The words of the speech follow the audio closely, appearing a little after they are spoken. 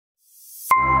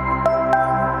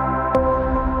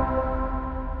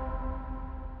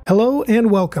Hello and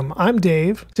welcome. I'm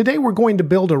Dave. Today we're going to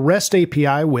build a REST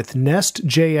API with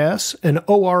Nest.js, an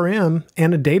ORM,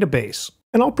 and a database.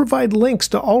 And I'll provide links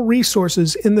to all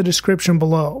resources in the description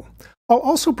below. I'll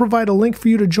also provide a link for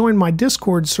you to join my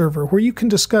Discord server where you can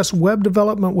discuss web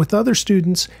development with other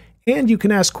students, and you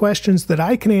can ask questions that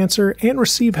I can answer and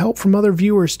receive help from other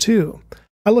viewers too.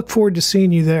 I look forward to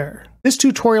seeing you there. This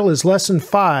tutorial is lesson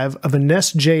 5 of a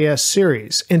Nest.js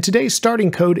series, and today's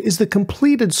starting code is the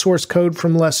completed source code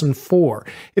from lesson 4.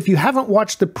 If you haven't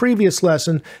watched the previous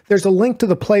lesson, there's a link to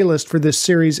the playlist for this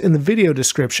series in the video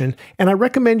description, and I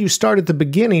recommend you start at the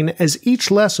beginning as each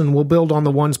lesson will build on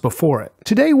the ones before it.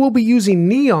 Today we'll be using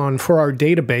Neon for our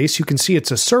database. You can see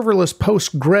it's a serverless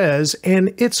Postgres,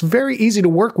 and it's very easy to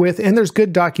work with, and there's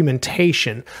good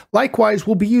documentation. Likewise,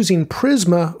 we'll be using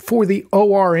Prisma for the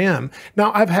ORM.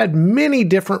 Now, I've had many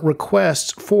different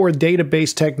requests for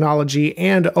database technology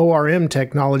and ORM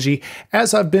technology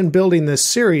as I've been building this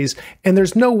series, and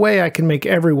there's no way I can make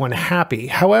everyone happy.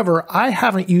 However, I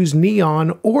haven't used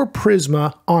Neon or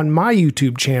Prisma on my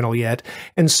YouTube channel yet,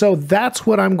 and so that's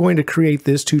what I'm going to create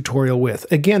this tutorial with.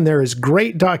 Again, there is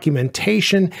great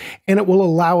documentation, and it will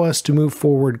allow us to move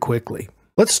forward quickly.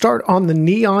 Let's start on the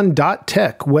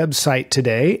neon.tech website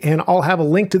today, and I'll have a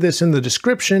link to this in the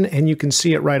description, and you can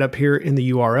see it right up here in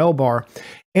the URL bar.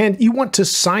 And you want to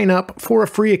sign up for a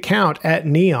free account at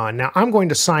Neon. Now, I'm going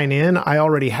to sign in. I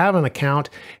already have an account,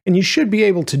 and you should be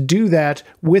able to do that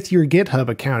with your GitHub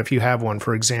account if you have one,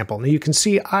 for example. Now, you can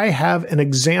see I have an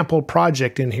example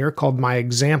project in here called my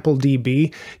example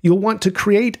DB. You'll want to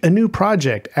create a new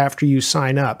project after you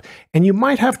sign up, and you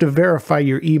might have to verify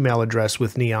your email address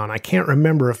with Neon. I can't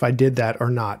remember if I did that or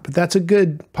not, but that's a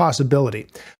good possibility.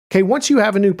 Okay, once you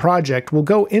have a new project, we'll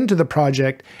go into the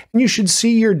project and you should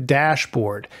see your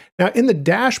dashboard. Now in the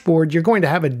dashboard, you're going to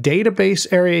have a database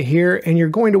area here, and you're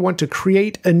going to want to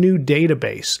create a new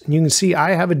database. And you can see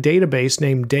I have a database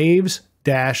named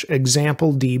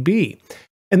Daves-ExampleDB.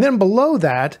 And then below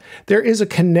that, there is a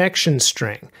connection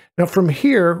string. Now from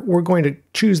here, we're going to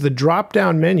choose the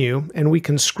drop-down menu, and we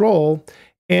can scroll,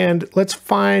 and let's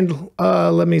find,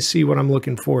 let me see what I'm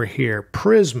looking for here.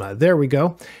 Prisma, there we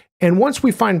go. And once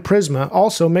we find Prisma,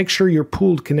 also make sure your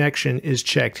pooled connection is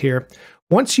checked here.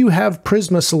 Once you have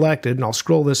Prisma selected, and I'll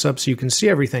scroll this up so you can see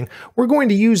everything, we're going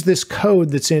to use this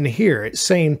code that's in here. It's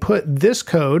saying put this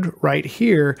code right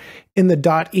here in the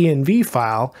 .env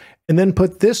file, and then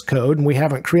put this code, and we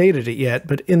haven't created it yet,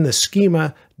 but in the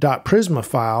schema.prisma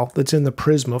file that's in the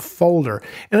Prisma folder.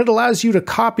 And it allows you to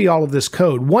copy all of this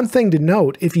code. One thing to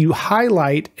note, if you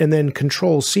highlight and then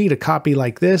Control-C to copy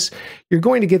like this, you're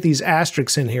going to get these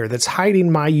asterisks in here that's hiding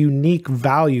my unique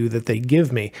value that they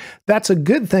give me. That's a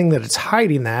good thing that it's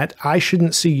hiding that. I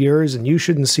shouldn't see yours and you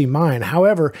shouldn't see mine.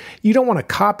 However, you don't want to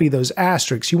copy those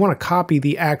asterisks. You want to copy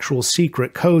the actual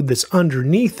secret code that's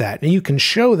underneath that. And you can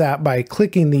show that by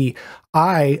clicking the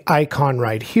icon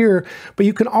right here, but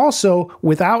you can also,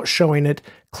 without showing it,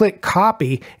 click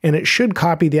copy, and it should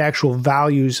copy the actual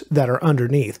values that are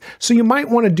underneath. So you might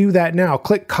want to do that now.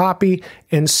 Click copy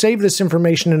and save this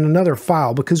information in another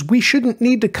file, because we shouldn't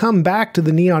need to come back to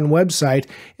the Neon website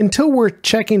until we're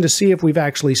checking to see if we've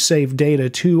actually saved data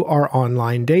to our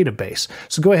online database.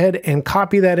 So go ahead and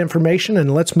copy that information,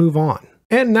 and let's move on.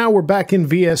 And now we're back in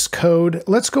VS Code.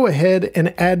 Let's go ahead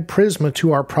and add Prisma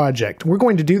to our project. We're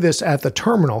going to do this at the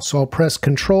terminal, so I'll press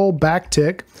Control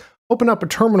backtick, open up a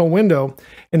terminal window,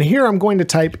 and here I'm going to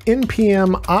type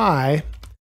npm I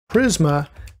Prisma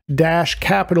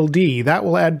 -D. That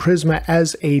will add Prisma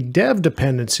as a dev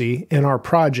dependency in our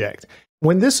project.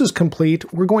 When this is complete,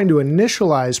 we're going to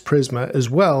initialize Prisma as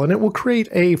well, and it will create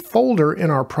a folder in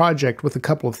our project with a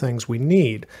couple of things we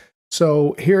need.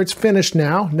 So here it's finished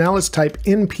now. Now let's type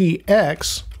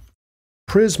npx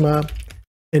prisma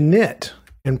init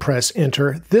and press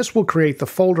enter. This will create the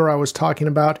folder I was talking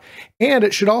about, and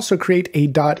it should also create a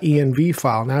 .env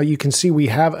file. Now you can see we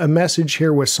have a message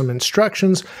here with some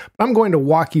instructions, but I'm going to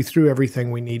walk you through everything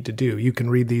we need to do. You can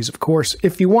read these, of course,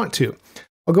 if you want to.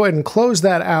 I'll go ahead and close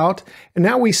that out, and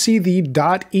now we see the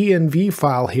 .env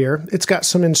file here. It's got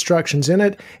some instructions in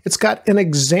it. It's got an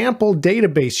example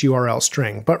database URL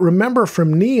string, but remember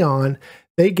from Neon,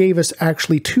 they gave us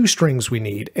actually 2 strings we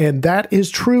need, and that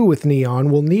is true with Neon.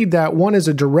 We'll need that. One is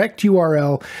a direct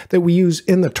URL that we use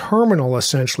in the terminal,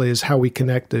 essentially, is how we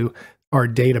connect to our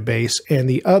database, and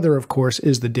the other, of course,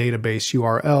 is the database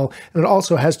URL, and it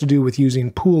also has to do with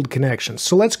using pooled connections.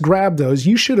 So let's grab those.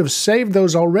 You should have saved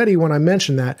those already when I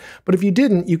mentioned that, but if you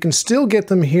didn't, you can still get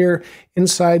them here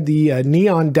inside the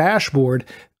Neon dashboard.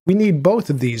 We need both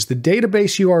of these, the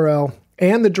database URL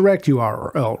and the direct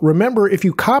URL. Remember, if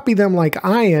you copy them like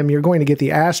I am, you're going to get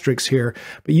the asterisks here,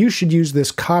 but you should use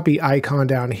this copy icon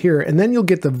down here, and then you'll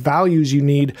get the values you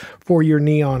need for your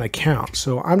Neon account.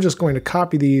 So I'm just going to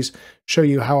copy these, show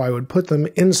you how I would put them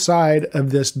inside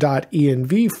of this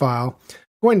 .env file.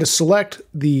 I'm going to select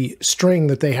the string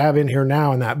that they have in here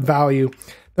now and that value.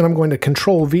 Then I'm going to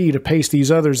Control V to paste these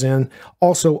others in.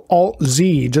 Also Alt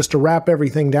Z just to wrap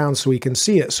everything down so we can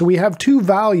see it. So we have two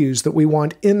values that we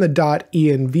want in the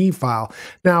 .env file.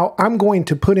 Now I'm going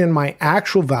to put in my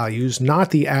actual values, not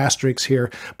the asterisks here,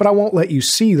 but I won't let you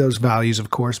see those values,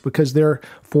 of course, because they're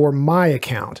for my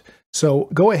account. So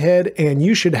go ahead and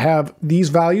you should have these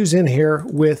values in here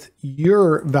with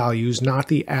your values, not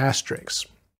the asterisks.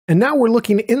 And now we're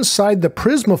looking inside the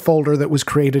Prisma folder that was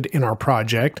created in our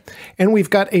project, and we've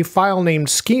got a file named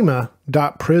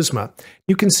schema.prisma.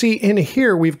 You can see in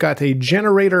here we've got a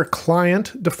generator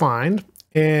client defined,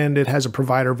 and it has a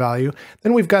provider value.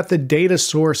 Then we've got the data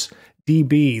source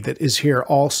DB that is here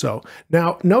also.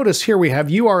 Now notice here we have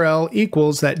URL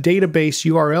equals that database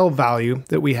URL value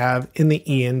that we have in the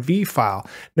env file.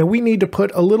 Now we need to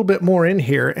put a little bit more in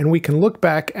here, and we can look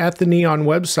back at the Neon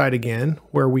website again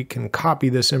where we can copy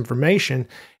this information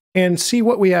and see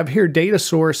what we have here: data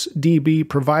source DB,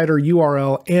 provider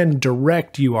URL, and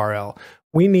direct URL.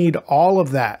 We need all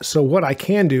of that. So what I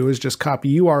can do is just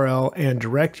copy URL and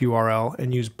direct URL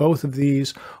and use both of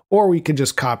these, or we could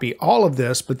just copy all of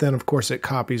this, but then of course it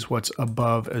copies what's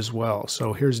above as well.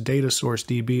 So here's data source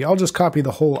DB. I'll just copy the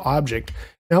whole object.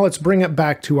 Now let's bring it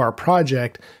back to our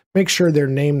project. Make sure they're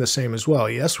named the same as well.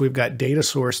 Yes, we've got data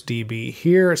source DB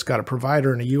here. It's got a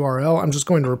provider and a URL. I'm just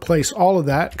going to replace all of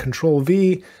that, Control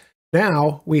V.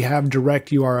 Now we have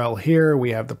direct URL here,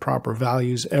 we have the proper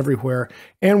values everywhere,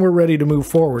 and we're ready to move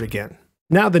forward again.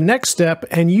 Now the next step,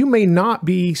 and you may not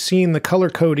be seeing the color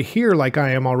code here like I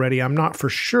am already, I'm not for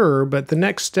sure, but the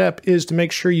next step is to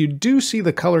make sure you do see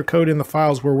the color code in the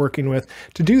files we're working with.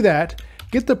 To do that,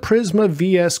 get the Prisma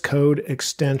VS Code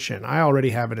extension. I already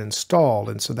have it installed,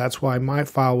 and so that's why my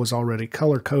file was already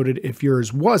color-coded if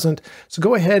yours wasn't. So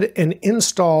go ahead and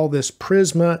install this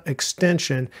Prisma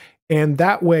extension, and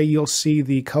that way you'll see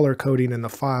the color coding in the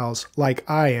files like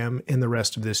I am in the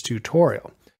rest of this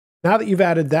tutorial. Now that you've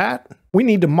added that, we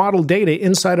need to model data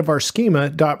inside of our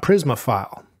schema.prisma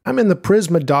file. I'm in the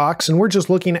Prisma docs, and we're just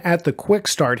looking at the quick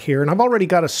start here, and I've already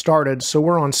got us started, so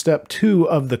we're on step 2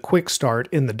 of the quick start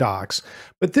in the docs.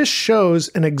 But this shows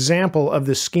an example of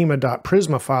the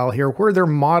schema.prisma file here where they're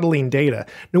modeling data.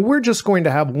 Now we're just going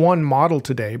to have one model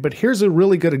today, but here's a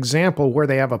really good example where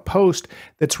they have a post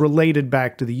that's related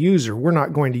back to the user. We're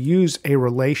not going to use a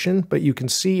relation, but you can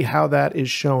see how that is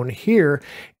shown here.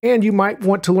 And you might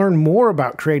want to learn more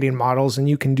about creating models, and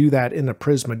you can do that in the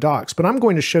Prisma docs. But I'm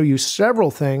going to show you several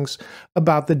things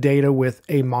about the data with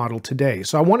a model today.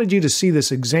 So I wanted you to see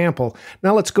this example.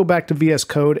 Now let's go back to VS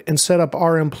Code and set up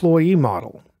our employee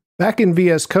model. Back in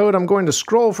VS Code, I'm going to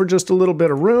scroll for just a little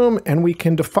bit of room, and we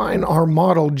can define our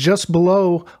model just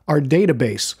below our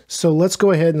database. So let's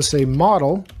go ahead and say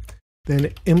model,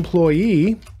 then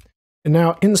employee. And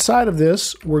now inside of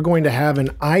this, we're going to have an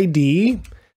ID.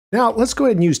 Now let's go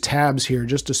ahead and use tabs here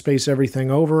just to space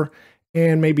everything over,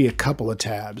 and maybe a couple of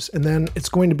tabs. And then it's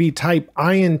going to be type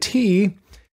INT. And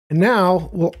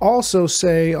now we'll also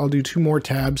say, I'll do 2 more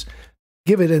tabs,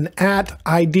 give it an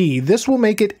 @ID. This will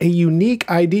make it a unique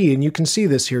ID, and you can see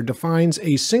this here, defines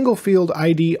a single field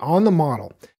ID on the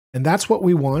model. And that's what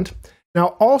we want.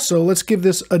 Now also, let's give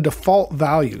this a default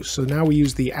value. So now we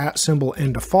use the @ symbol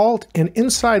and default, and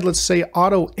inside, let's say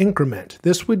auto increment.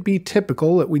 This would be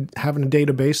typical that we have in a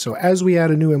database. So as we add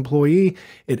a new employee,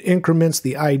 it increments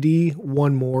the ID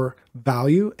 1 more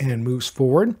value and moves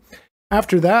forward.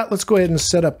 After that, let's go ahead and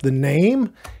set up the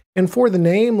name. And for the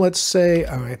name, let's say,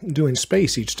 I'm doing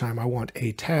space each time I want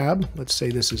a tab. Let's say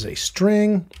this is a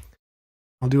string.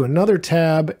 I'll do another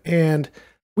tab, and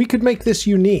we could make this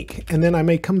unique, and then I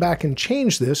may come back and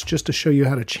change this just to show you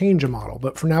how to change a model.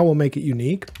 But for now, we'll make it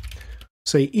unique.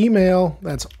 Say email,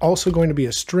 that's also going to be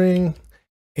a string,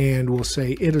 and we'll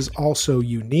say it is also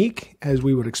unique, as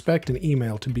we would expect an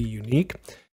email to be unique.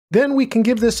 Then we can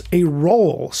give this a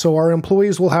role, so our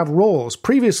employees will have roles.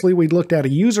 Previously, we'd looked at a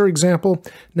user example.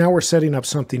 Now we're setting up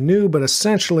something new, but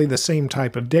essentially the same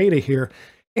type of data here.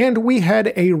 And we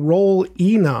had a role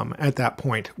enum at that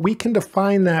point. We can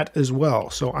define that as well.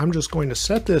 So I'm just going to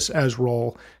set this as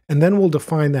role, and then we'll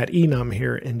define that enum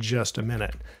here in just a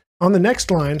minute. On the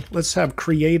next line, let's have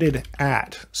created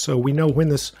at. So we know when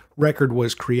this record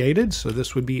was created. So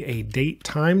this would be a date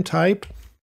time type.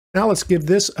 Now let's give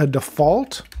this a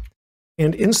default.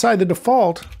 And inside the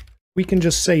default, we can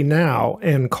just say now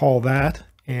and call that.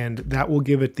 and that will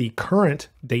give it the current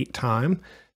date time.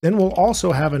 Then we'll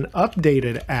also have an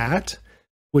updated at,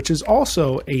 which is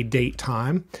also a date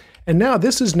time. And now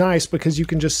this is nice because you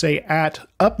can just say at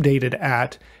updated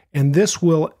at, and this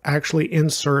will actually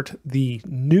insert the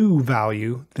new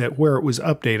value that where it was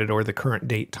updated or the current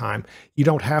date time. You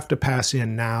don't have to pass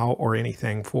in now or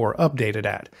anything for updated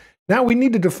at. Now we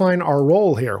need to define our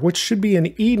role here, which should be an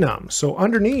enum. So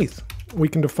underneath, we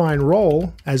can define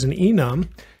role as an enum,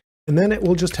 and then it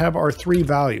will just have our three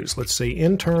values. Let's say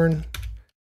intern,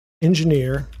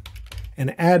 engineer,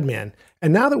 and admin.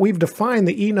 And now that we've defined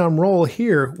the enum role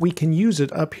here, we can use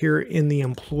it up here in the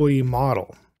employee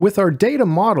model. With our data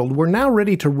modeled, we're now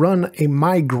ready to run a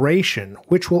migration,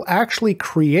 which will actually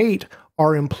create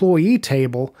our employee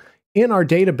table in our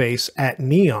database at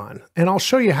Neon. And I'll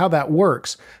show you how that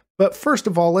works. But first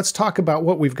of all, let's talk about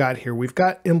what we've got here. We've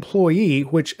got employee,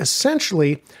 which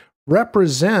essentially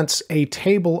represents a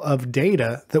table of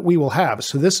data that we will have.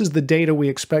 So this is the data we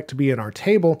expect to be in our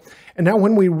table. And now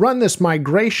when we run this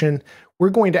migration, we're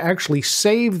going to actually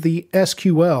save the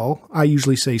SQL, I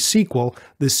usually say SQL,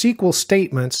 the SQL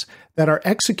statements that are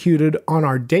executed on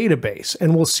our database.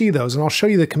 And we'll see those, and I'll show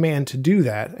you the command to do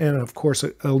that. And of course,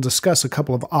 I'll discuss a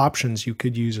couple of options you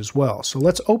could use as well. So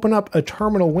let's open up a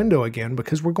terminal window again,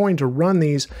 because we're going to run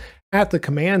these at the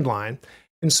command line.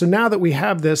 And so now that we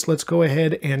have this, let's go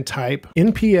ahead and type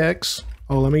npx,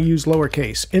 let me use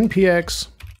lowercase, npx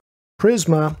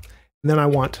Prisma, and then I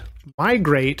want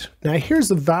migrate. Now here's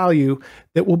the value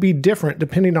that will be different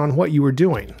depending on what you were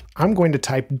doing. I'm going to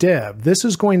type dev. This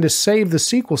is going to save the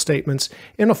SQL statements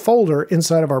in a folder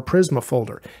inside of our Prisma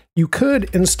folder. You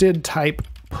could instead type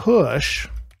push,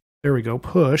 there we go,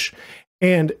 push,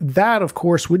 and that of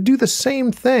course would do the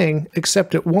same thing,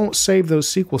 except it won't save those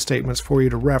SQL statements for you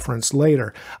to reference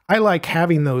later. I like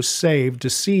having those saved to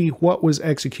see what was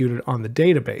executed on the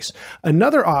database.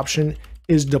 Another option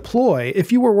is deploy.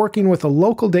 If you were working with a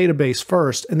local database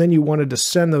first and then you wanted to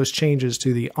send those changes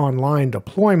to the online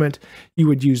deployment, you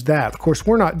would use that. Of course,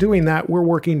 we're not doing that. We're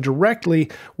working directly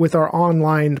with our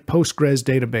online Postgres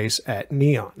database at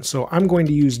Neon. So I'm going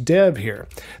to use dev here.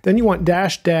 Then you want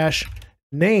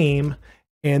 -- name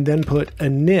and then put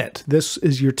init. This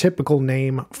is your typical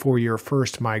name for your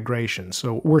first migration.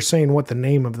 So we're saying what the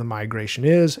name of the migration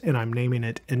is, and I'm naming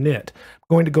it init. I'm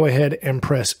going to go ahead and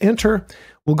press enter.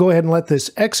 We'll go ahead and let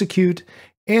this execute,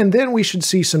 and then we should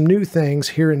see some new things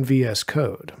here in VS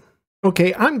Code.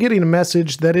 Okay, I'm getting a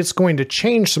message that it's going to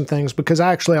change some things because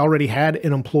I actually already had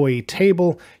an employee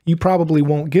table. You probably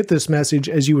won't get this message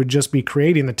as you would just be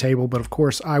creating the table, but of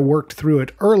course I worked through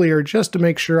it earlier just to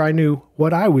make sure I knew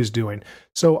what I was doing.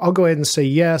 So I'll go ahead and say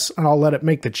yes, and I'll let it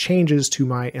make the changes to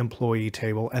my employee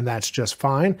table, and that's just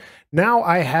fine. Now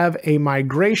I have a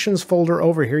migrations folder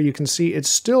over here. You can see it's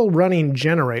still running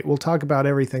generate. We'll talk about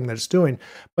everything that it's doing,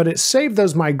 but it saved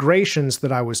those migrations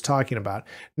that I was talking about.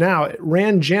 Now it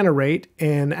ran generate,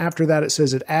 and after that it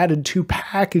says it added 2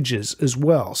 packages as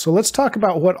well. So let's talk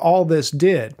about what all this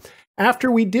did. After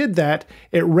we did that,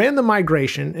 it ran the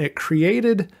migration, it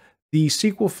created the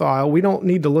SQL file. We don't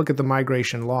need to look at the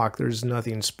migration lock. There's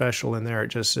nothing special in there. It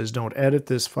just says don't edit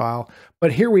this file.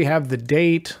 But here we have the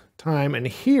date, time, and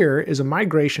here is a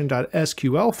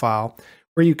migration.sql file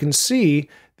where you can see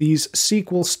these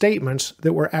SQL statements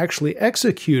that were actually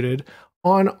executed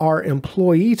on our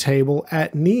employee table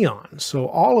at Neon. So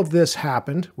all of this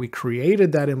happened. We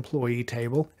created that employee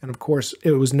table, and of course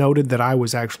it was noted that I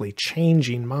was actually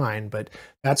changing mine, but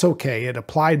that's okay. It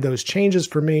applied those changes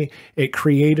for me. It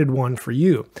created one for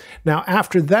you. Now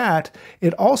after that,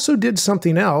 it also did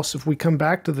something else. If we come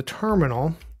back to the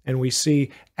terminal and we see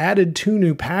added 2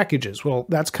 new packages, well,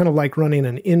 that's kind of like running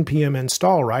an npm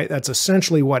install, right? That's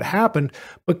essentially what happened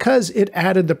because it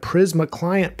added the Prisma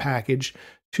client package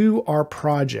to our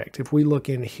project. If we look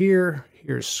in here,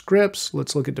 here's scripts,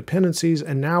 let's look at dependencies,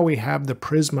 and now we have the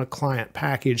Prisma client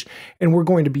package, and we're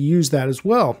going to use that as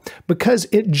well because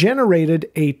it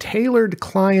generated a tailored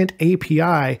client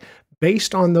API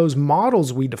based on those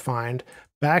models we defined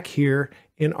back here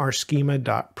in our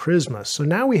schema.prisma. So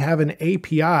now we have an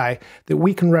API that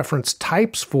we can reference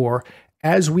types for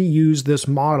as we use this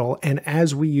model and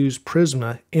as we use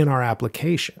Prisma in our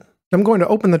application. I'm going to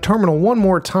open the terminal one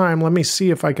more time. Let me see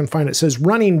if I can find it. It says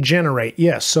running generate.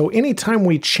 Yes, so anytime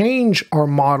we change our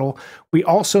model, we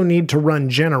also need to run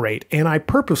generate. And I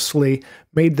purposely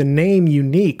made the name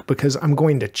unique because I'm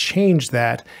going to change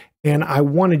that. And I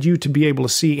wanted you to be able to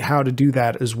see how to do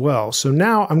that as well. So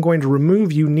now I'm going to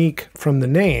remove unique from the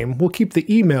name. We'll keep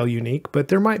the email unique, but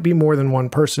there might be more than one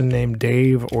person named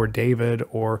Dave or David,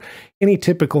 or any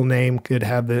typical name could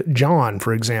have the John,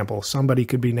 for example. Somebody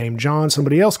could be named John,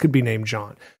 somebody else could be named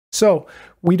John. So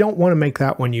we don't want to make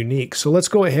that one unique. So let's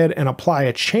go ahead and apply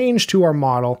a change to our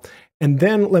model. And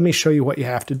then let me show you what you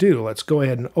have to do. Let's go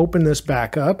ahead and open this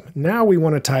back up. Now we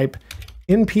want to type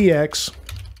npx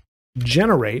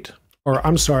generate, or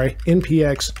I'm sorry,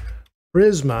 npx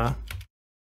Prisma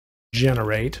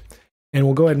generate. And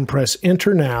we'll go ahead and press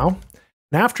enter now.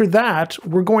 And after that,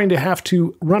 we're going to have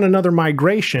to run another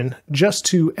migration just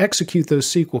to execute those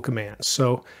SQL commands.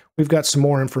 So we've got some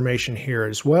more information here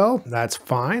as well. That's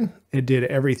fine. It did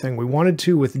everything we wanted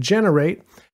to with generate.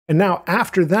 And now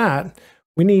after that,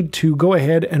 we need to go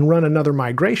ahead and run another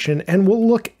migration, and we'll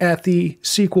look at the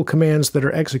SQL commands that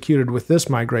are executed with this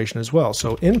migration as well.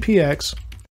 So npx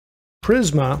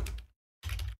Prisma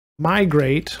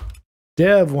migrate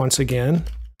dev once again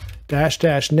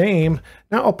 -- name.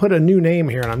 Now I'll put a new name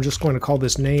here, and I'm just going to call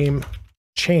this name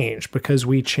change because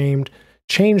we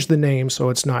changed the name so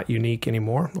it's not unique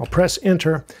anymore. I'll press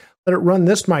enter, let it run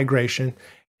this migration,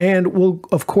 and we'll,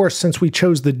 of course, since we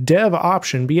chose the dev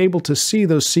option, be able to see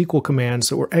those SQL commands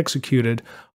that were executed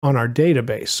on our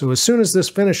database. So as soon as this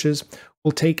finishes,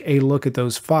 we'll take a look at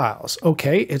those files.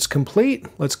 Okay, it's complete.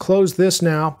 Let's close this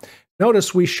now.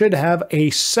 Notice we should have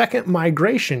a second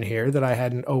migration here that I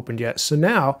hadn't opened yet. So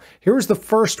now, here's the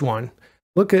first one.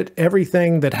 Look at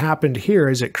everything that happened here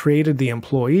as it created the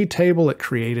employee table, it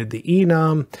created the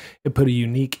enum, it put a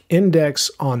unique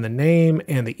index on the name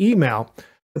and the email.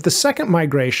 But the second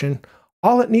migration,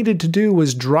 all it needed to do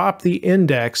was drop the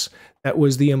index that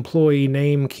was the employee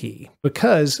name key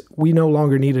because we no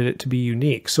longer needed it to be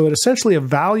unique. So it essentially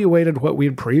evaluated what we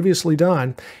had previously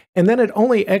done, and then it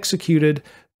only executed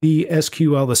the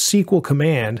SQL, the SQL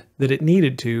command that it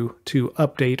needed to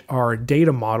update our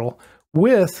data model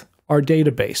with our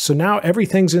database. So now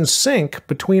everything's in sync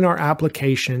between our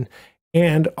application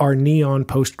and our Neon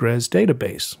Postgres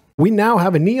database. We now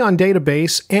have a Neon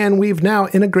database, and we've now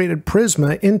integrated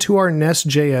Prisma into our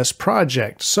Nest.js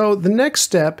project. So the next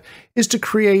step is to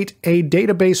create a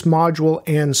database module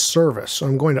and service. So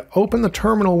I'm going to open the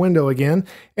terminal window again,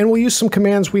 and we'll use some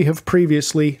commands we have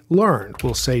previously learned.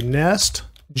 We'll say nest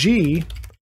g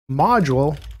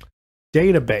module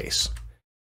database.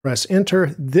 Press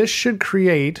enter. This should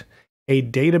create a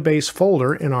database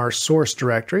folder in our source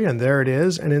directory, and there it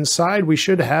is. And inside we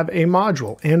should have a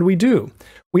module, and we do.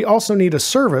 We also need a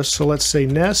service, so let's say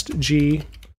nest g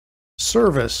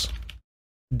service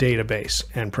database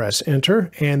and press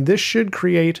enter. And this should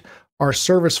create our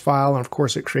service file, and of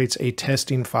course it creates a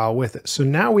testing file with it. So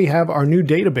now we have our new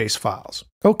database files.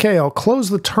 Okay, I'll close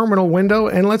the terminal window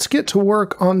and let's get to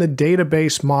work on the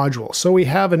database module. So we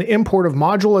have an import of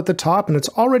module at the top, and it's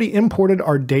already imported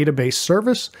our database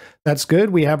service. That's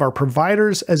good. We have our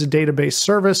providers as a database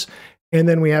service, and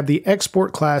then we have the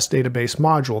export class database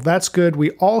module. That's good.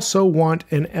 We also want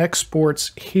an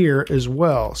exports here as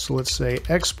well. So let's say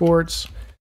exports,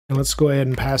 and let's go ahead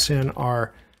and pass in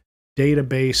our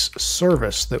database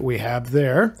service that we have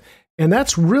there. And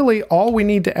that's really all we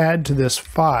need to add to this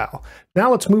file.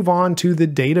 Now let's move on to the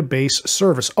database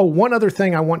service. Oh, one other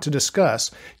thing I want to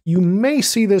discuss. You may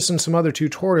see this in some other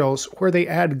tutorials where they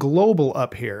add global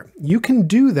up here. You can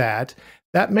do that.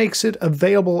 That makes it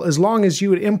available as long as you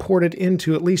would import it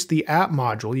into at least the app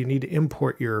module. You need to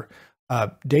import your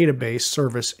database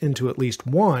service into at least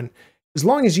one. As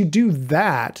long as you do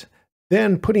that,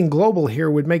 then putting global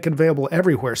here would make it available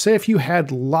everywhere. Say if you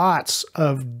had lots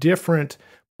of different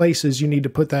places you need to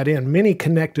put that in, many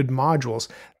connected modules,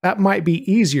 that might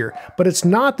be easier, but it's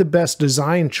not the best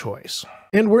design choice.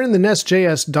 And we're in the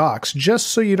Nest.js docs, just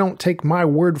so you don't take my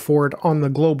word for it on the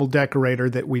global decorator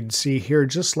that we'd see here,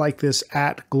 just like this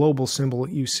 @global symbol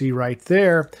you see right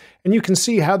there. And you can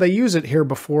see how they use it here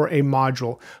before a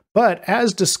module. But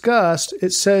as discussed,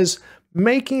 it says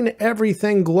making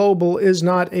everything global is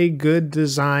not a good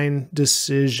design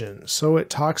decision. So it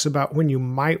talks about when you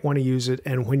might want to use it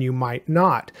and when you might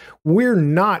not. We're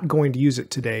not going to use it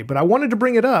today, but I wanted to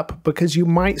bring it up because you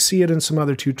might see it in some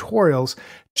other tutorials.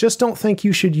 Just don't think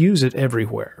you should use it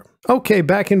everywhere. Okay,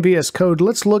 back in VS Code,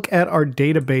 let's look at our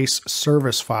database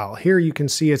service file. Here you can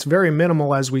see it's very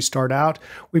minimal as we start out.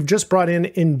 We've just brought in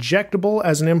injectable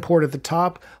as an import at the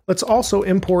top. Let's also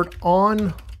import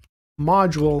on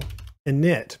module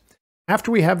init. After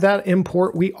we have that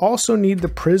import, we also need the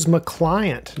Prisma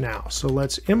client now. So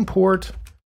let's import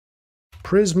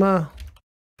Prisma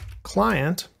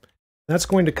client. That's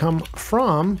going to come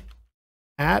from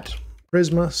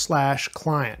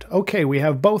 @Prisma/client. Okay, we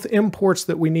have both imports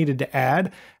that we needed to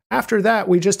add. After that,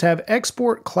 we just have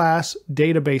export class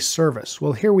database service.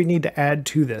 Well, here we need to add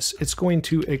to this. It's going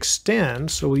to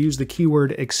extend, so we'll use the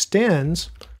keyword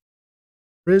extends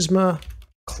Prisma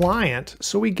client,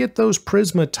 so we get those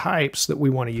Prisma types that we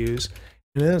want to use.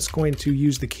 And then it's going to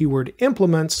use the keyword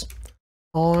implements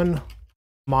on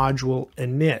module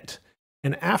init.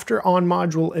 And after on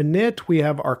module init, we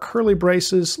have our curly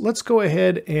braces. Let's go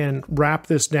ahead and wrap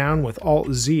this down with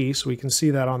Alt-Z so we can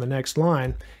see that on the next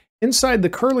line. Inside the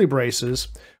curly braces,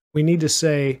 we need to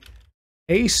say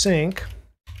async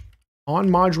on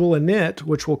module init,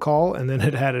 which we'll call, and then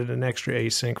it added an extra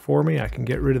async for me. I can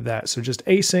get rid of that. So just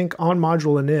async on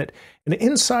module init. And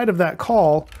inside of that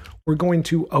call, we're going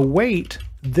to await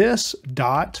this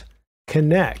dot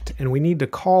connect, and we need to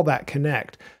call that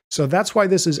connect. So that's why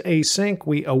this is async.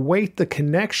 We await the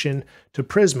connection to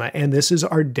Prisma, and this is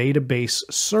our database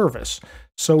service.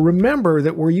 So remember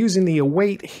that we're using the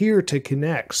await here to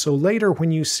connect. So later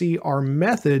when you see our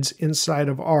methods inside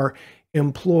of our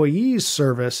employees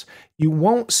service, you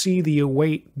won't see the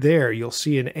await there. You'll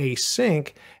see an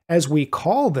async as we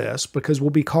call this, because we'll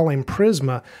be calling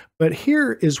Prisma, but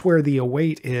here is where the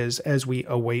await is as we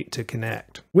await to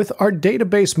connect. With our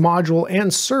database module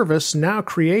and service now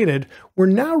created, we're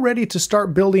now ready to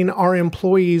start building our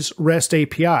employees REST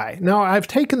API. Now, I've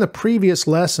taken the previous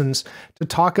lessons to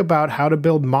talk about how to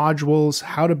build modules,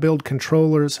 how to build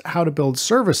controllers, how to build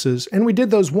services, and we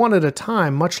did those one at a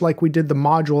time, much like we did the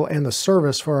module and the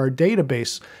service for our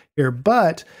database here.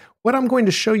 But what I'm going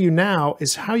to show you now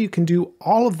is how you can do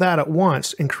all of that at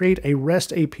once and create a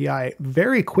REST API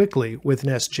very quickly with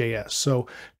Nest.js. So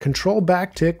control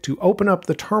backtick to open up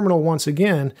the terminal once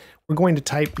again. We're going to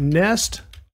type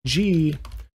nestj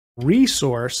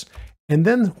resource and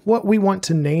then what we want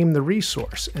to name the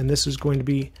resource. And this is going to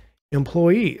be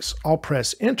employees. I'll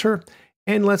press enter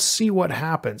and let's see what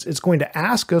happens. It's going to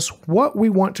ask us what we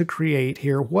want to create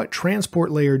here. What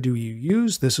transport layer do you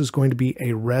use? This is going to be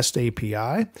a REST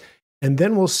API. And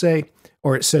then we'll say,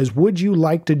 or it says, would you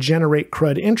like to generate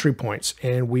CRUD entry points?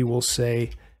 And we will say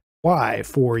Y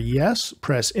for yes,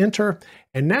 press enter.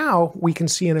 And now we can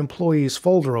see an employees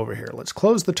folder over here. Let's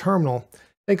close the terminal,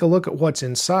 take a look at what's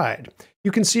inside.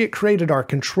 You can see it created our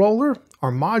controller,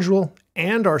 our module,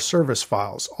 and our service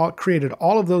files. Created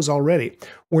all of those already.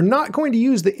 We're not going to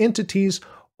use the entities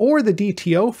or the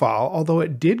DTO file, although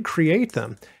it did create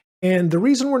them. And the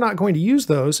reason we're not going to use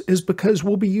those is because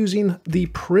we'll be using the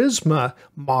Prisma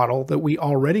model that we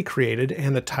already created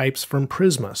and the types from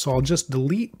Prisma. So I'll just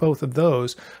delete both of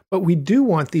those, but we do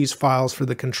want these files for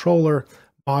the controller,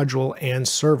 module, and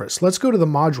service. Let's go to the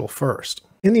module first.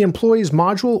 In the employees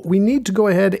module, we need to go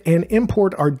ahead and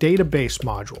import our database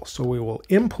module. So we will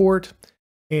import,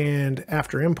 and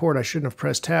after import, I shouldn't have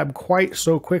pressed tab quite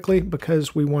so quickly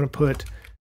because we want to put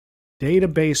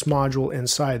database module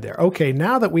inside there. Okay,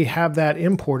 now that we have that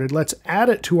imported, let's add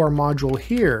it to our module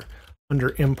here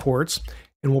under imports,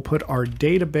 and we'll put our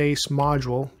database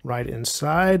module right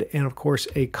inside, and of course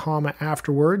a comma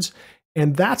afterwards.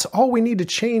 And that's all we need to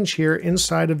change here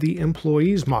inside of the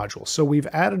employees module. So we've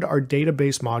added our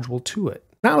database module to it.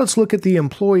 Now let's look at the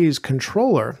employees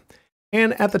controller.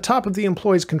 And at the top of the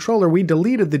employees controller, we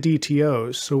deleted the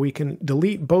DTOs, so we can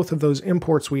delete both of those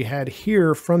imports we had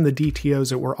here from the DTOs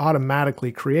that were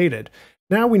automatically created.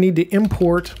 Now we need to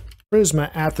import Prisma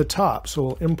at the top. So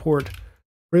we'll import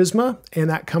Prisma, and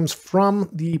that comes from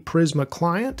the Prisma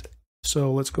client.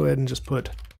 So let's go ahead and just put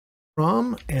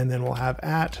from, and then we'll have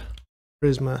at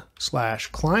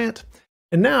Prisma/client.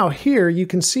 And now here you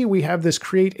can see we have this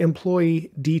create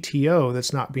employee DTO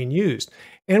that's not being used.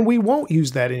 And we won't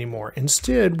use that anymore.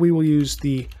 Instead, we will use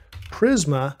the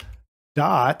Prisma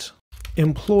dot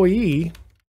employee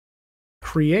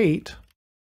create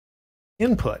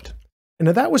input. And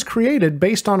now that was created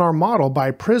based on our model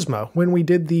by Prisma when we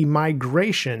did the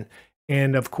migration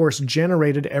and of course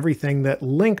generated everything that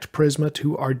linked Prisma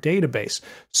to our database.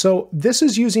 So this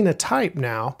is using a type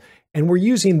now, and we're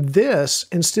using this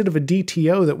instead of a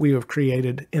DTO that we have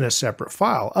created in a separate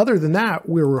file. Other than that,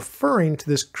 we're referring to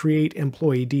this create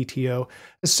employee DTO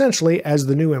essentially as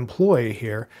the new employee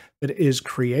here that is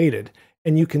created.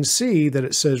 And you can see that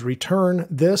it says return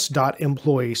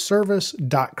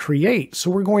this.employeeService.create. So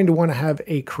we're going to want to have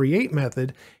a create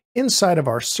method inside of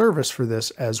our service for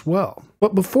this as well.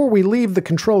 But before we leave the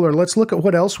controller, let's look at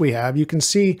what else we have. You can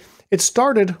see it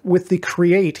started with the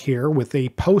create here with a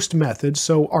post method.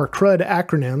 So our CRUD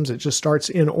acronyms, it just starts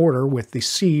in order with the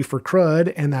C for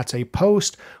CRUD, and that's a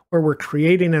post where we're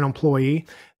creating an employee.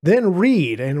 Then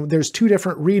read, and there's two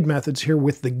different read methods here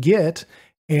with the get.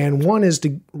 And one is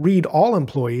to read all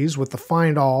employees with the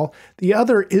find all. The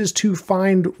other is to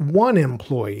find one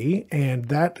employee. And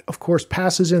that, of course,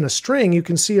 passes in a string. You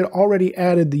can see it already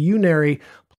added the unary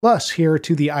plus here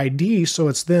to the ID. So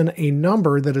it's then a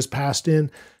number that is passed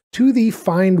in to the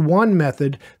find one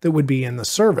method that would be in the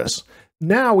service.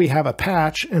 now we have a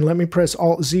patch, and let me press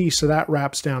Alt-Z so that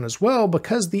wraps down as well,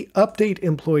 because the update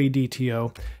employee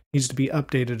DTO needs to be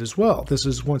updated as well. This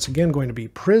is once again going to be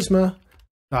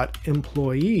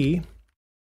Prisma.employee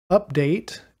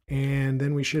update, and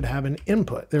then we should have an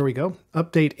input. There we go,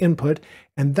 update input,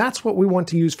 and that's what we want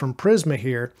to use from Prisma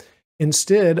here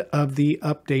instead of the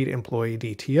update employee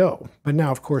DTO. But now,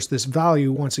 of course, this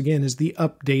value, once again, is the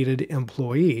updated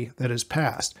employee that is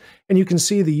passed. And you can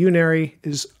see the unary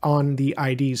is on the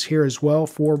IDs here as well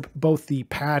for both the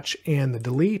patch and the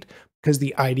delete, because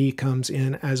the ID comes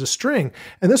in as a string.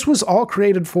 And this was all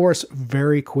created for us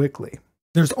very quickly.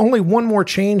 There's only one more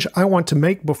change I want to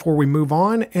make before we move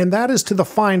on, and that is to the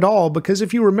find all, because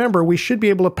if you remember, we should be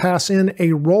able to pass in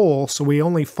a role so we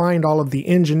only find all of the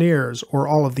engineers or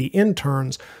all of the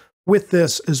interns with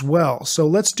this as well. So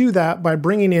let's do that by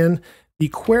bringing in the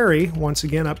query once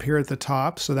again up here at the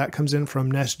top. So that comes in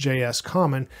from Nest.js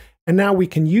common. And now we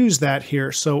can use that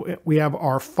here. So we have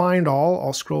our find all.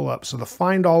 I'll scroll up. So the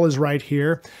find all is right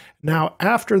here. Now,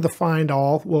 after the find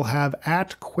all, we'll have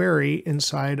 @query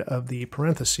inside of the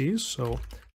parentheses. So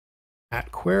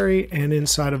 @query, and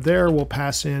inside of there, we'll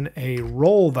pass in a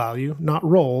role value, not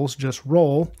roles, just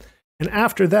role. And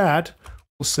after that,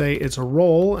 we'll say it's a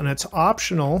role and it's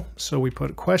optional. So we put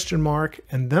a question mark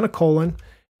and then a colon.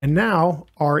 And now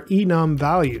our enum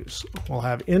values, we'll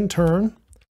have intern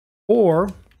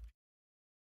or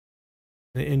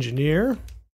an engineer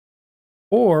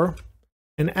or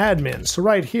an admin. So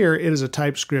right here, it is a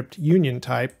TypeScript union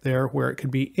type there where it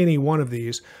could be any one of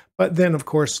these. But then, of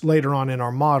course, later on in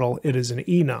our model, it is an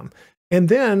enum. And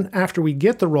then after we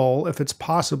get the role, if it's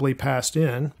possibly passed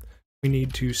in, we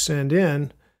need to send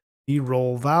in the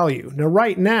role value. Now,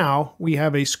 right now, we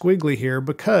have a squiggly here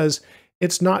because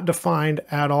it's not defined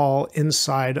at all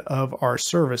inside of our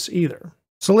service either.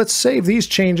 So let's save these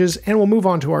changes and we'll move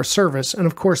on to our service. And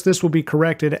of course, this will be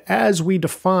corrected as we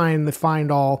define the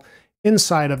find all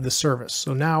inside of the service.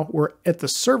 So now we're at the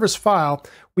service file.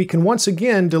 We can once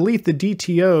again delete the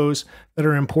DTOs that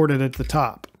are imported at the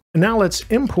top. And now let's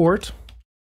import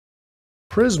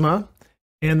Prisma.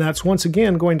 And that's once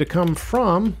again going to come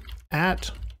from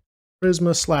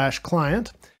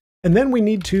 @Prisma/client. And then we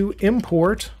need to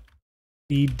import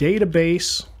the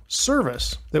database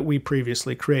service that we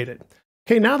previously created.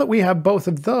 Okay, now that we have both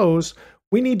of those,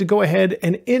 we need to go ahead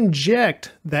and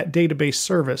inject that database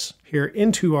service here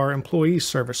into our employee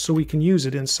service so we can use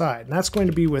it inside. And that's going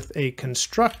to be with a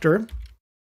constructor.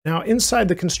 Now inside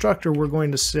the constructor, we're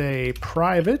going to say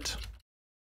private,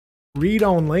 read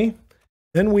only.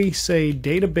 Then we say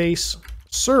database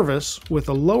service with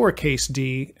a lowercase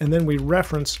d, and then we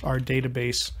reference our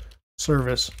database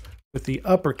service with the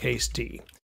uppercase D.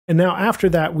 And now after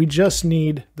that, we just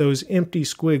need those empty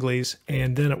squigglies,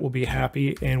 and then it will be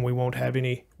happy and we won't have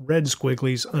any red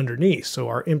squigglies underneath. So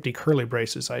our empty curly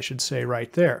braces, I should say,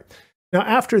 right there. Now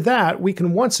after that, we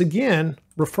can once again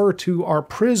refer to our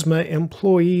Prisma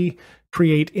employee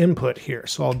create input here.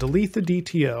 So I'll delete the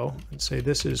DTO and say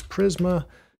this is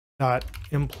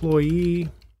Prisma.employee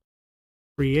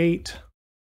create,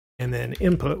 and then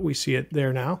input. We see it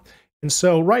there now. And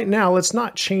so right now, let's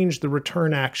not change the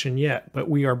return action yet, but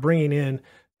we are bringing in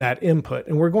that input.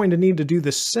 And we're going to need to do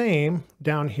the same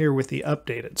down here with the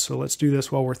updated. So let's do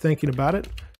this while we're thinking about it.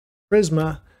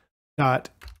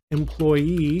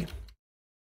 Prisma.employee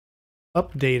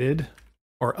updated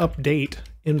or update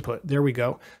input. There we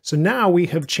go. So now we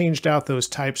have changed out those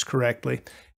types correctly.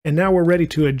 And now we're ready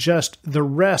to adjust the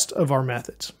rest of our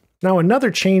methods. Now, another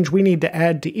change we need to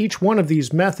add to each one of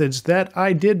these methods that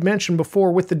I did mention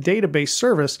before with the database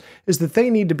service is that they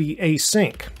need to be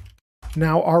async.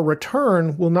 Now, our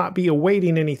return will not be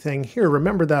awaiting anything here.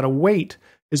 Remember that await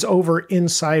is over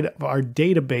inside of our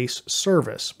database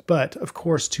service. But of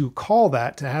course, to call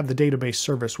that, to have the database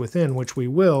service within, which we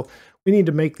will, we need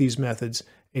to make these methods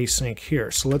async here.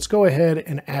 So let's go ahead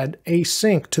and add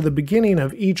async to the beginning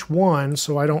of each one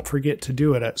so I don't forget to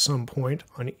do it at some point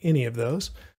on any of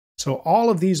those. So all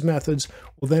of these methods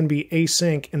will then be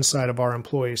async inside of our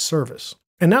employee service.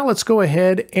 And now let's go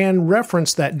ahead and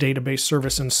reference that database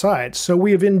service inside. So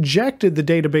we have injected the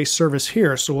database service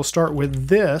here. So we'll start with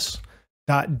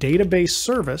this.database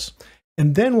service,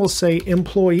 and then we'll say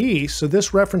employee. So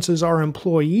this references our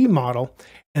employee model.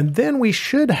 And then we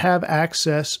should have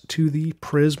access to the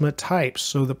Prisma types.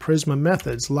 So the Prisma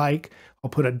methods, like I'll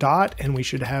put a dot and we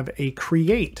should have a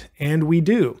create, and we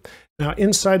do. Now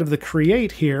inside of the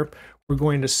create here, we're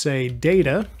going to say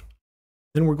data,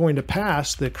 then we're going to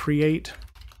pass the create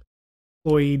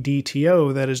employee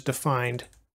DTO that is defined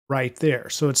right there.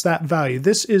 So it's that value.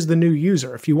 This is the new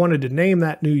user. If you wanted to name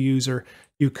that new user,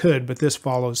 you could, but this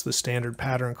follows the standard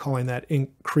pattern, calling that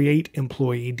create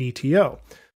employee DTO.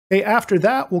 Okay, after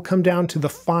that, we'll come down to the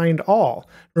find all.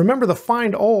 Remember, the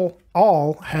find all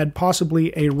had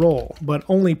possibly a role, but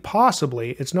only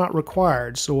possibly. It's not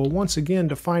required. So we'll once again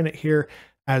define it here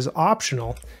as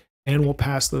optional, and we'll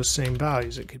pass those same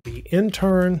values. It could be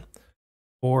intern,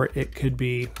 or it could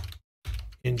be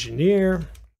engineer,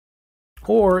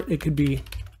 or it could be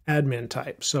admin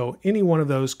type. So any one of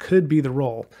those could be the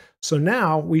role. So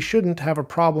now we shouldn't have a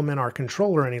problem in our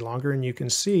controller any longer, and you can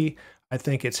see I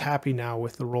think it's happy now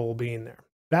with the role being there.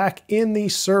 Back in the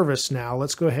service now,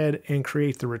 let's go ahead and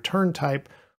create the return type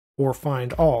for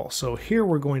find all. So here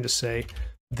we're going to say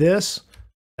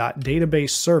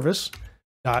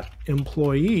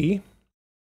this.databaseService.employee,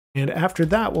 and after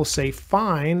that we'll say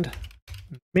find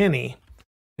many.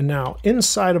 And now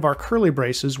inside of our curly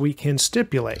braces we can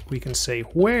stipulate. We can say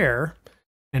where,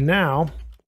 and now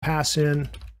pass in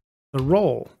the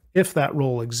role, if that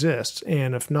role exists,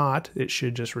 and if not, it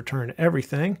should just return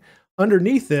everything.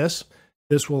 Underneath this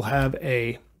will have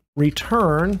a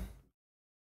return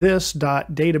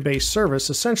this.databaseService,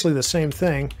 essentially the same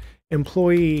thing,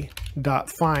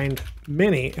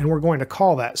 employee.findMany, and we're going to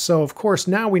call that. So of course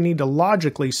now we need to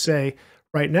logically say,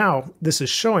 right now this is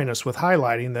showing us with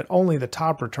highlighting that only the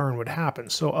top return would happen.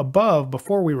 So above,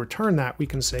 before we return that, we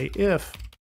can say if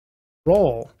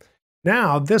role.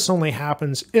 Now, this only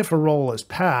happens if a role is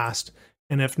passed,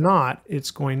 and if not,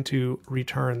 it's going to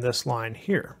return this line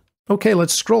here. Okay,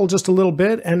 let's scroll just a little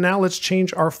bit, and now let's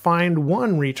change our find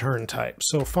one return type.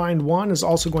 So find one is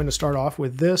also going to start off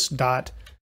with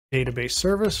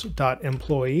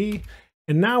this.databaseService.employee,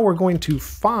 and now we're going to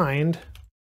find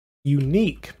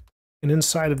unique. And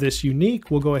inside of this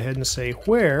unique, we'll go ahead and say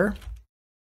where,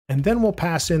 and then we'll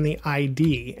pass in the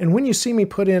ID. And when you see me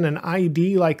put in an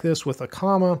ID like this with a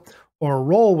comma, or a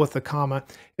role with a comma,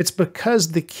 it's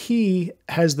because the key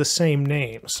has the same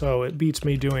name. So it beats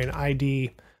me doing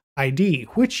ID,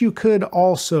 which you could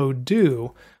also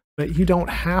do, but you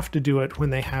don't have to do it when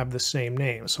they have the same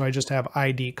name. So I just have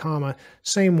ID, comma,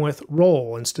 same with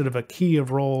role, instead of a key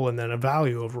of role and then a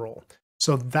value of role.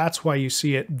 So that's why you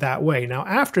see it that way. Now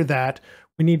after that,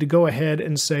 we need to go ahead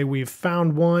and say we've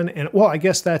found one, and well, I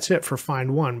guess that's it for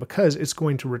find one, because it's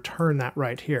going to return that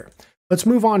right here. Let's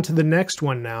move on to the next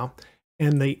one now.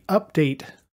 And the update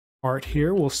part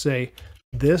here will say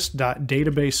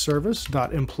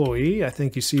this.databaseService.employee. I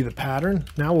think you see the pattern.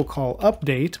 Now we'll call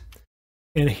update,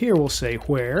 and here we'll say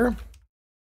where.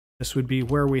 This would be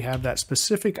where we have that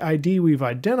specific ID we've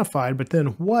identified, but then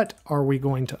what are we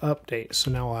going to update?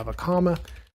 So now we'll have a comma.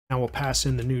 Now we'll pass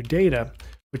in the new data,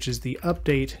 which is the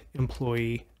update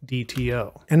employee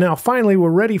DTO. And now finally, we're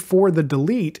ready for the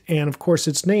delete. And of course,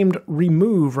 it's named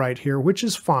remove right here, which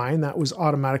is fine. That was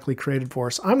automatically created for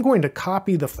us. I'm going to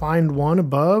copy the find one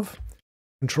above,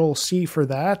 Control C for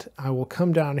that. I will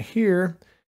come down here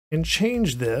and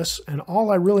change this. And all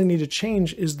I really need to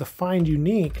change is the find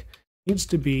unique needs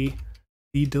to be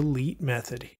the delete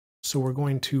method. So we're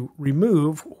going to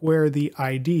remove where the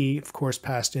ID, of course,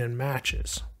 passed in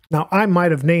matches. Now I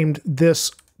might have named this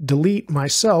delete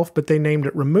myself, but they named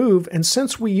it remove. And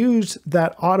since we used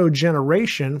that auto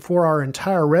generation for our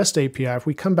entire REST API, if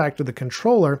we come back to the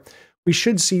controller, we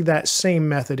should see that same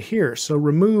method here. So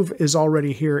remove is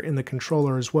already here in the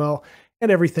controller as well, and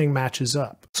everything matches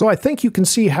up. So I think you can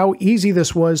see how easy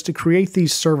this was to create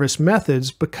these service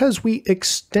methods because we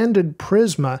extended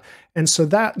Prisma, and so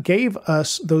that gave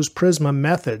us those Prisma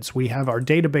methods. We have our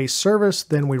database service,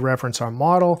 then we reference our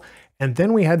model, and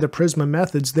then we had the Prisma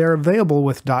methods. They're available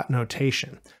with dot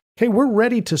notation. Okay, we're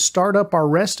ready to start up our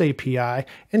REST API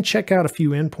and check out a few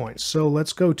endpoints. So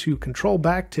let's go to Control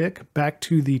Backtick, back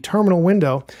to the terminal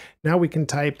window. Now we can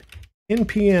type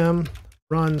npm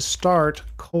run start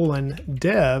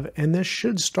 :dev, and this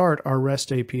should start our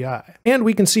REST API. And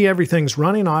we can see everything's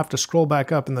running. I'll have to scroll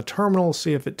back up in the terminal,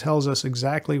 see if it tells us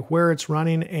exactly where it's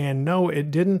running, and no, it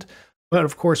didn't. But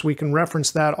of course, we can reference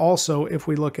that also if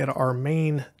we look at our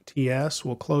main TS.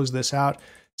 We'll close this out.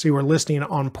 See, we're listening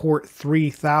on port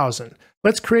 3000.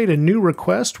 Let's create a new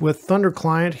request with Thunder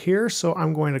Client here. So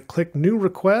I'm going to click New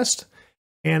Request.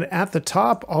 And at the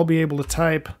top, I'll be able to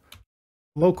type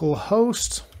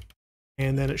localhost.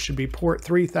 And then it should be port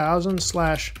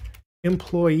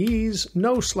 3000/employees.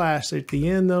 No slash at the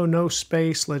end, though, no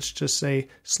space. Let's just say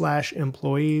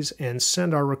 /employees and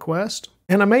send our request.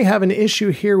 And I may have an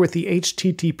issue here with the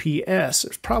HTTPS.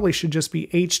 It probably should just be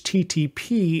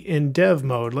HTTP in dev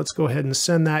mode. Let's go ahead and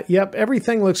send that. Yep,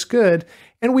 everything looks good.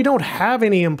 And we don't have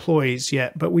any employees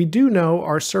yet, but we do know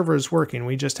our server is working.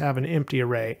 We just have an empty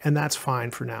array, and that's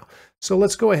fine for now. So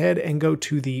let's go ahead and go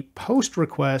to the post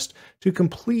request to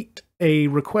complete a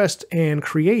request and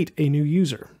create a new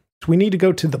user. So we need to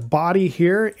go to the body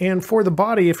here. And for the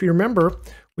body, if you remember,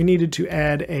 we needed to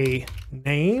add a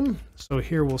name. So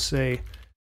here we'll say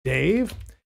Dave.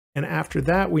 And after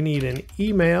that, we need an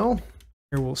email.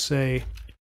 Here we'll say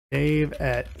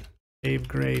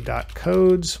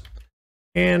dave@davegray.codes.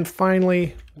 And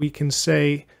finally, we can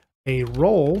say a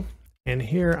role. And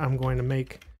here I'm going to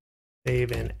make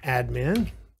Dave an admin.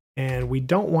 And we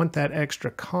don't want that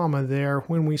extra comma there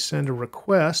when we send a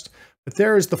request. But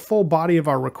there is the full body of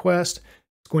our request.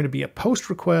 It's going to be a post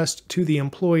request to the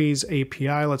employees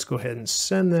API. Let's go ahead and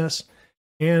send this.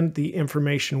 And the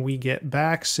information we get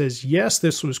back says, yes,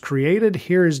 this was created.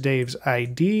 Here is Dave's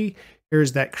ID.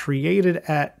 Here's that created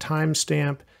at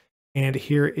timestamp. And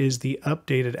here is the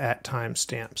updated at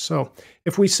timestamp. So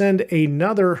if we send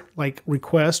another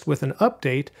request with an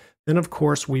update, then of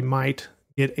course we might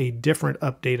get a different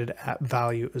updated app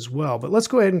value as well. But let's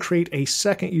go ahead and create a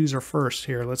second user first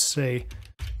here. Let's say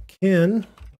Ken.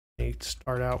 Let me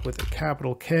start out with a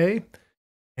capital K.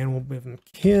 And we'll give him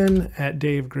Ken at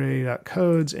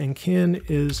davegray.codes. And Ken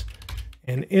is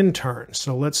an intern.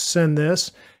 So let's send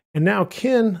this. And now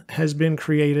Ken has been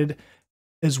created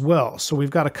as well. So we've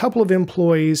got a couple of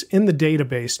employees in the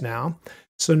database now.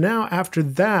 So now after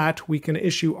that, we can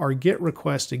issue our GET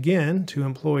request again to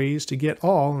employees to get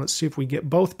all. And let's see if we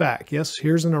get both back. Yes,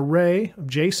 here's an array of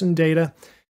JSON data.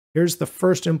 Here's the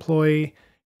first employee.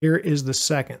 Here is the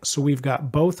second. So we've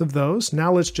got both of those.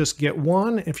 Now let's just get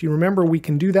one. If you remember, we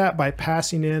can do that by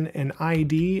passing in an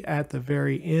ID at the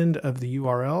very end of the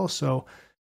URL. So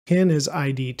Ken is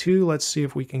ID 2. Let's see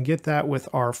if we can get that with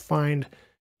our find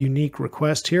unique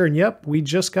request here. And yep, we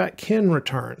just got Ken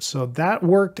returned. So that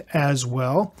worked as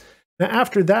well. Now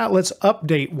after that, let's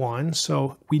update one.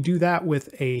 So we do that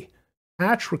with a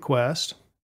patch request.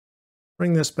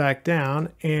 Bring this back down.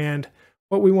 And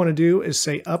what we want to do is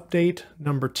say update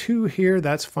number 2 here.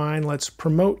 That's fine. Let's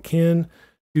promote Ken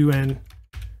to an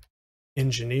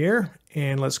engineer.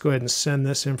 And let's go ahead and send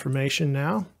this information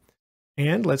now.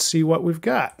 And let's see what we've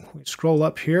got. We scroll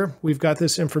up here. We've got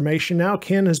this information now.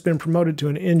 Ken has been promoted to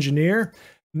an engineer.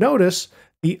 Notice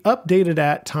the updated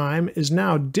at time is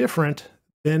now different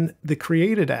than the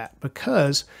created at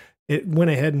because it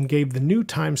went ahead and gave the new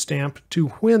timestamp to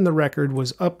when the record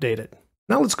was updated.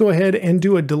 Now let's go ahead and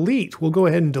do a delete. We'll go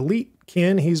ahead and delete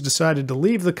Ken. He's decided to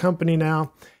leave the company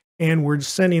now. And we're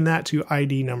sending that to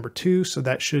ID number 2. So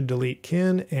that should delete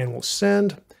Ken and we'll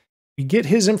send. We get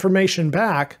his information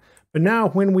back. But now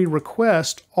when we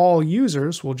request all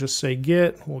users, we'll just say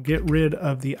get, we'll get rid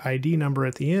of the ID number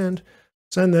at the end,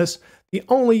 send this. The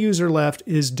only user left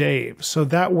is Dave. So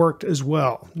that worked as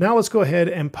well. Now let's go ahead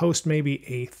and post maybe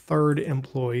a third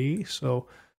employee. So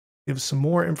give some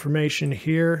more information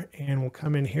here and we'll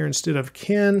come in here instead of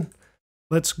Ken.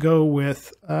 Let's go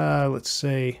with, let's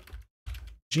say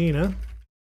Gina.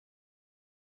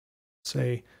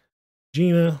 Say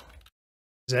Gina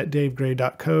is at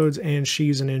davegray.codes and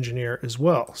she's an engineer as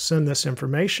well. Send this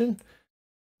information.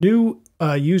 New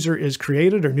user is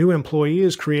created or new employee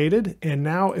is created. And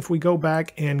now if we go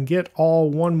back and get all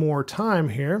one more time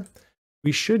here,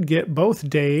 we should get both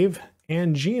Dave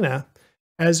and Gina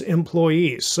as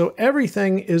employees. So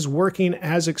everything is working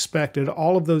as expected,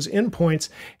 all of those endpoints.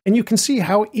 And you can see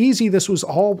how easy this was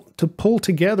all to pull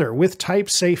together with type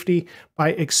safety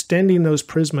by extending those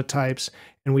Prisma types,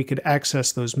 and we could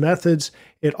access those methods.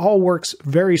 It all works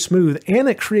very smooth, and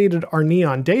it created our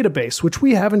Neon database, which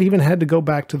we haven't even had to go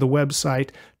back to the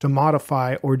website to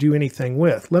modify or do anything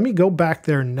with. Let me go back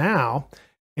there now,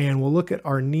 and we'll look at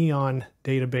our Neon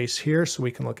database here so we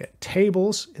can look at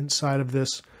tables inside of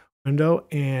this window,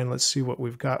 and let's see what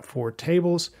we've got for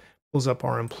tables. Pulls up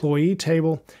our employee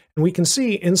table, and we can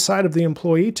see inside of the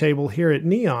employee table here at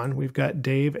Neon, we've got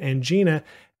Dave and Gina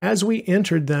as we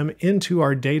entered them into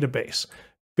our database.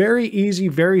 Very easy,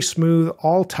 very smooth,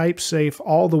 all type safe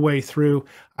all the way through.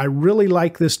 I really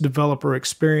like this developer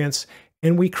experience,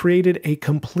 and we created a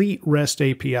complete REST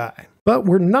API. But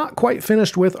we're not quite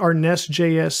finished with our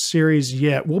Nest.js series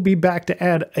yet. We'll be back to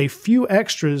add a few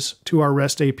extras to our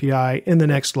REST API in the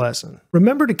next lesson.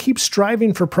 Remember to keep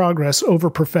striving for progress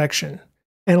over perfection,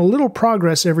 and a little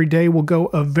progress every day will go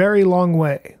a very long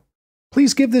way.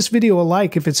 Please give this video a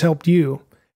like if it's helped you,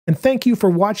 and thank you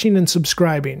for watching and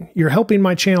subscribing. You're helping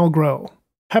my channel grow.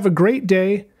 Have a great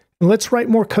day, and let's write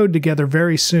more code together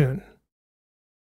very soon.